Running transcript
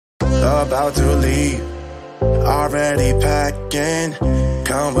about to leave, already packing.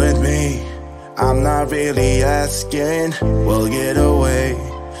 Come with me, I'm not really asking. We'll get away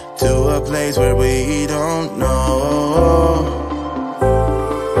to a place where we don't know.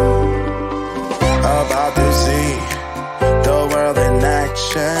 About to see the world in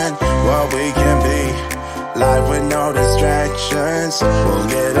action, what we can be, life with no distractions. We'll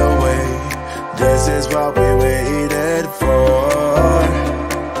get away, this is what we waited for.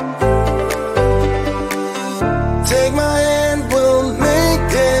 Take my hand, we'll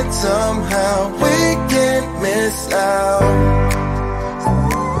make it somehow. We can't miss out.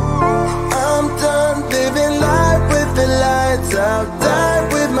 I'm done living life with the lights out, die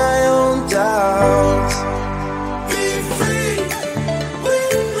with my own doubts. Be free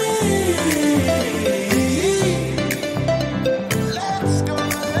with me. Let's go,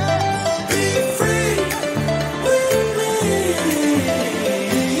 let's be free with me.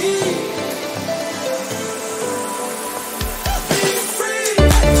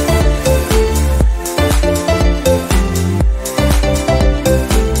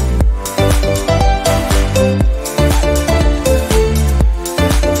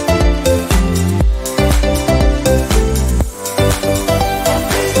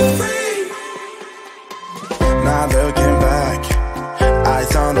 Not looking back,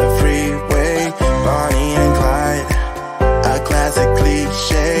 eyes on the freeway, Bonnie and Clyde, a classic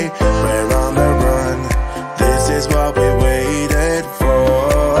cliche. We're on the run, this is what we waited for.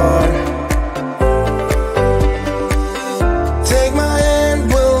 Take my hand,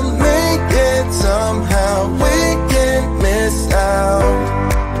 we'll make it somehow. We can't miss out.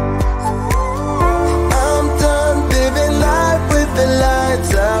 I'm done living life with the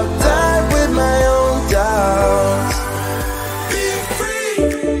lights out, die with my own doubts. Be free.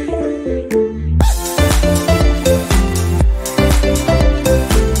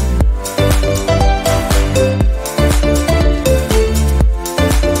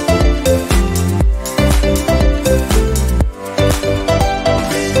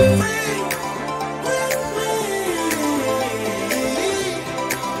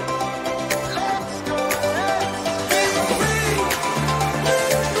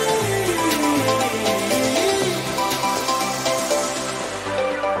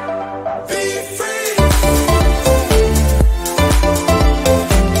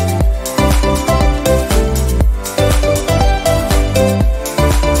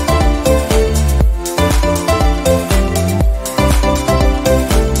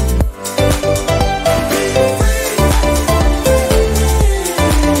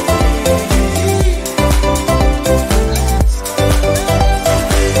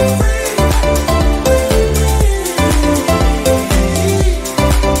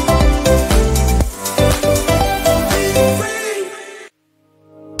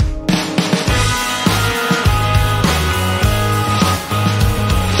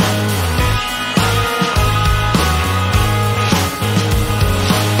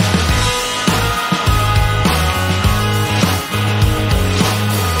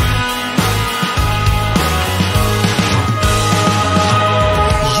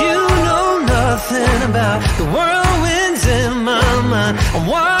 About the whirlwinds in my mind, I'm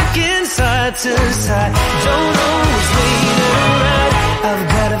walking side to side, don't always wait around. I've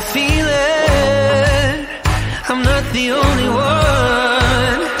got a feeling I'm not the only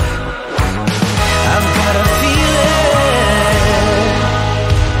one. I've got a feeling.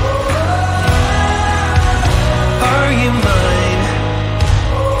 Are you mine?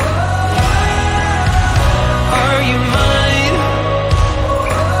 Are you mine?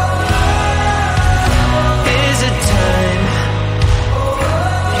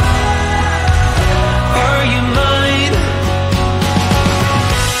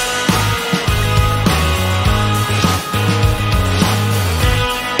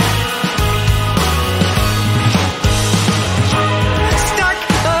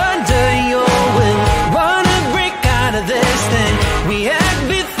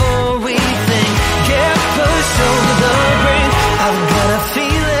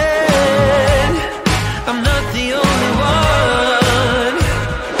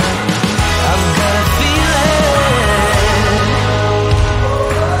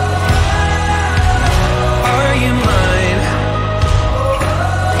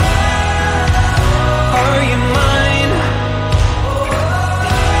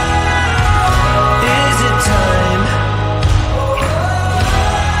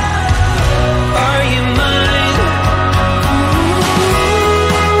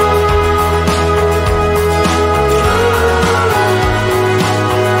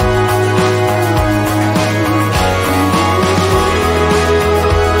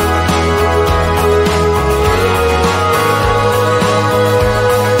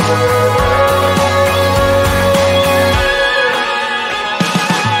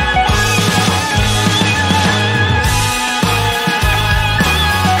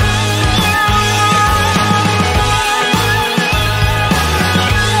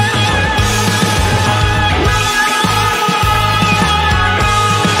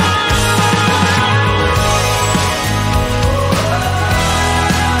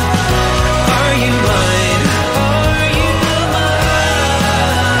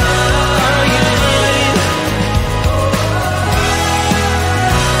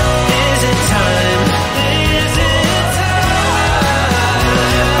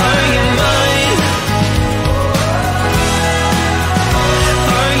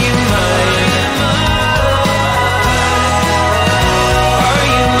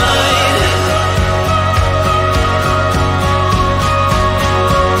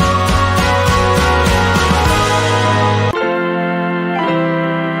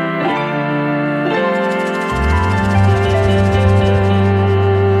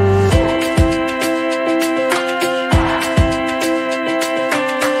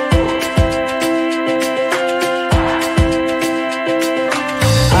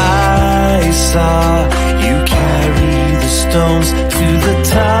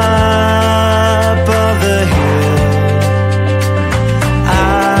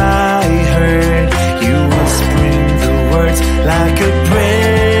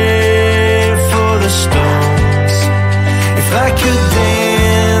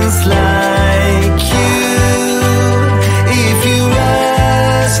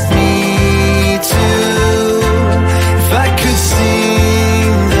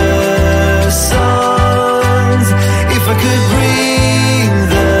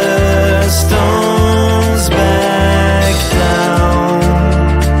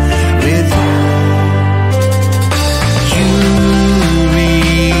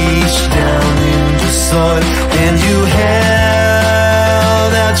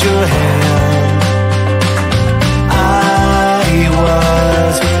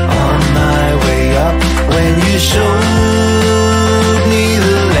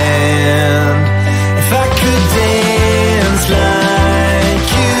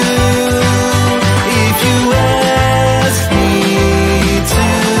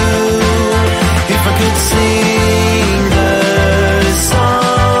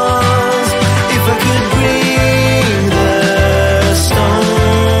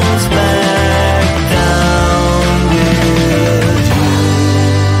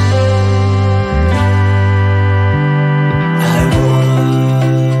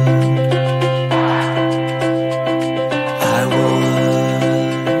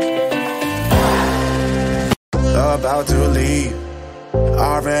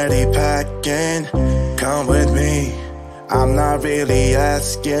 already packing. Come with me, I'm not really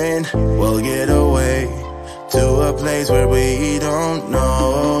asking. We'll get away to a place where we don't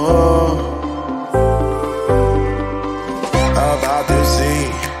know. About to see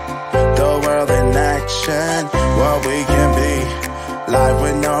the world in action, what we can be, life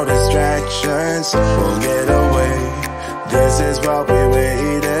with no distractions. We'll get away, this is what we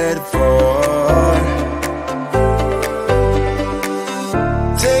waited for.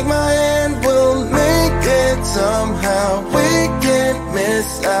 Take my hand, we'll make it somehow. We can't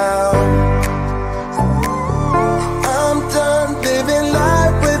miss out. I'm done living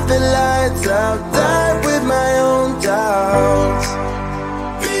life with the lights out. Die with my own doubts.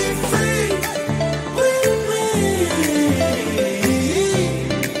 Be free with me.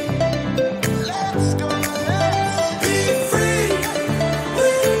 Let's go, let's be free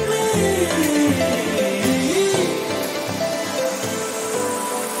with me.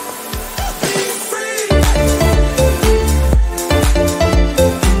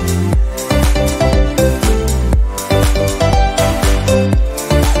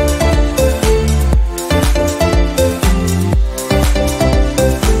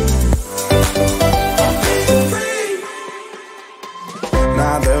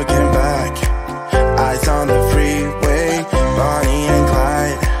 Not looking back, eyes on the freeway, Bonnie and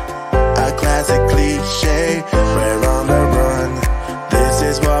Clyde, a classic cliche. We're on the run, this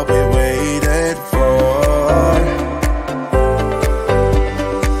is what we waited for.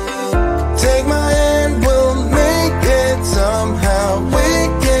 Take my hand, we'll make it somehow. We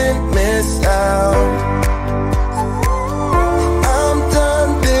can't miss out. I'm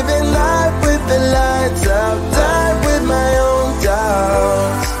done living life with the lights out. Die with my own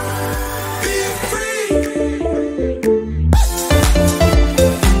doubts. Be free.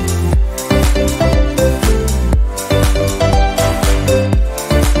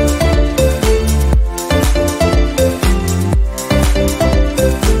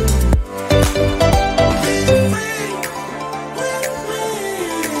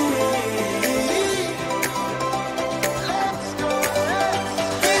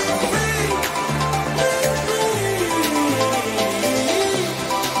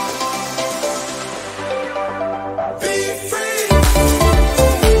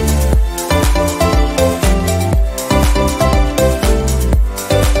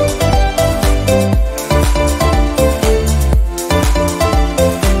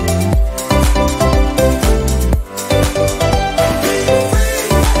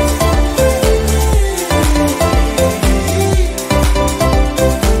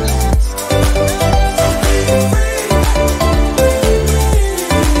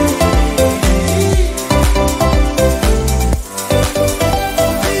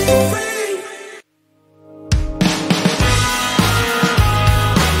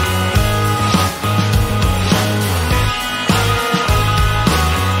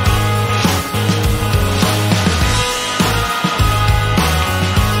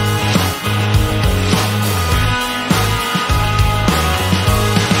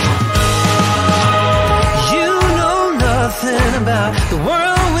 About the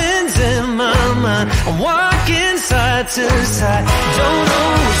whirlwinds in my mind, I'm walking side to side, don't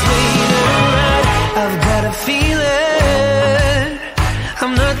always wait around. I've got a feeling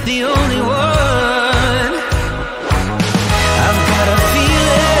I'm not the only one. I've got a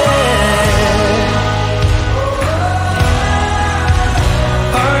feeling.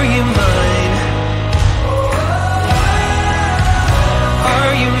 Are you mine?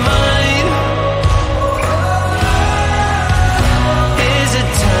 Are you mine?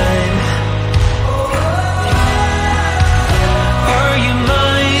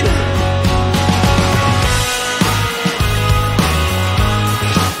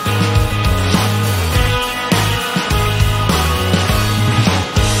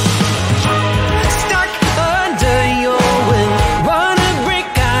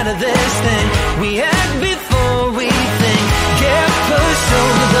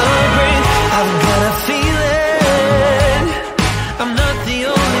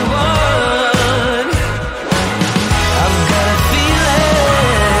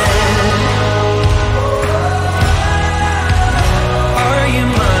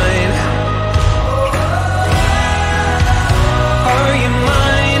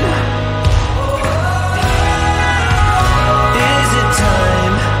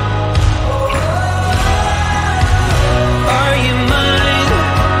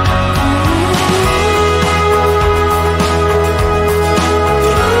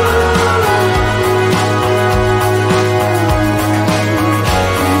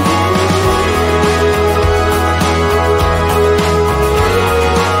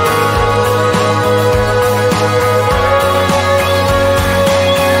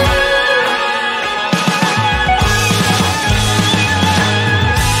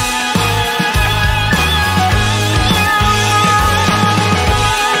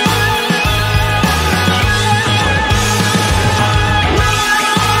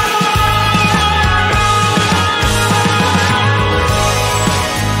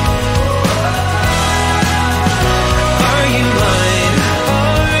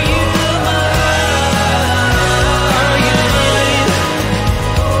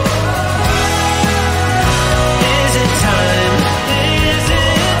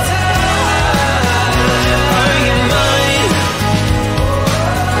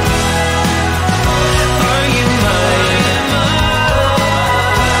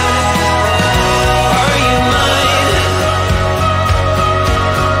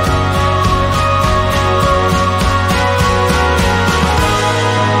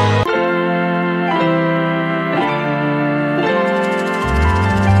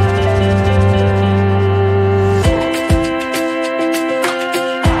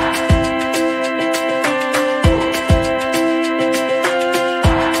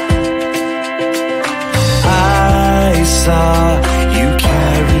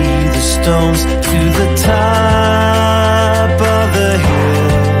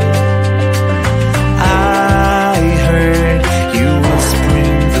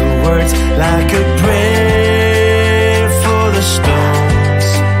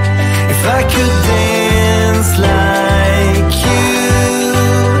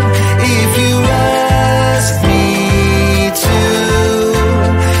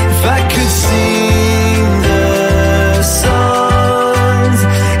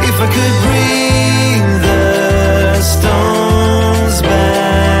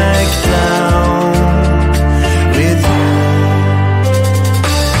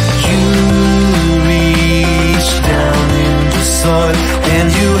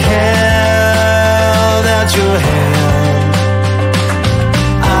 your hair.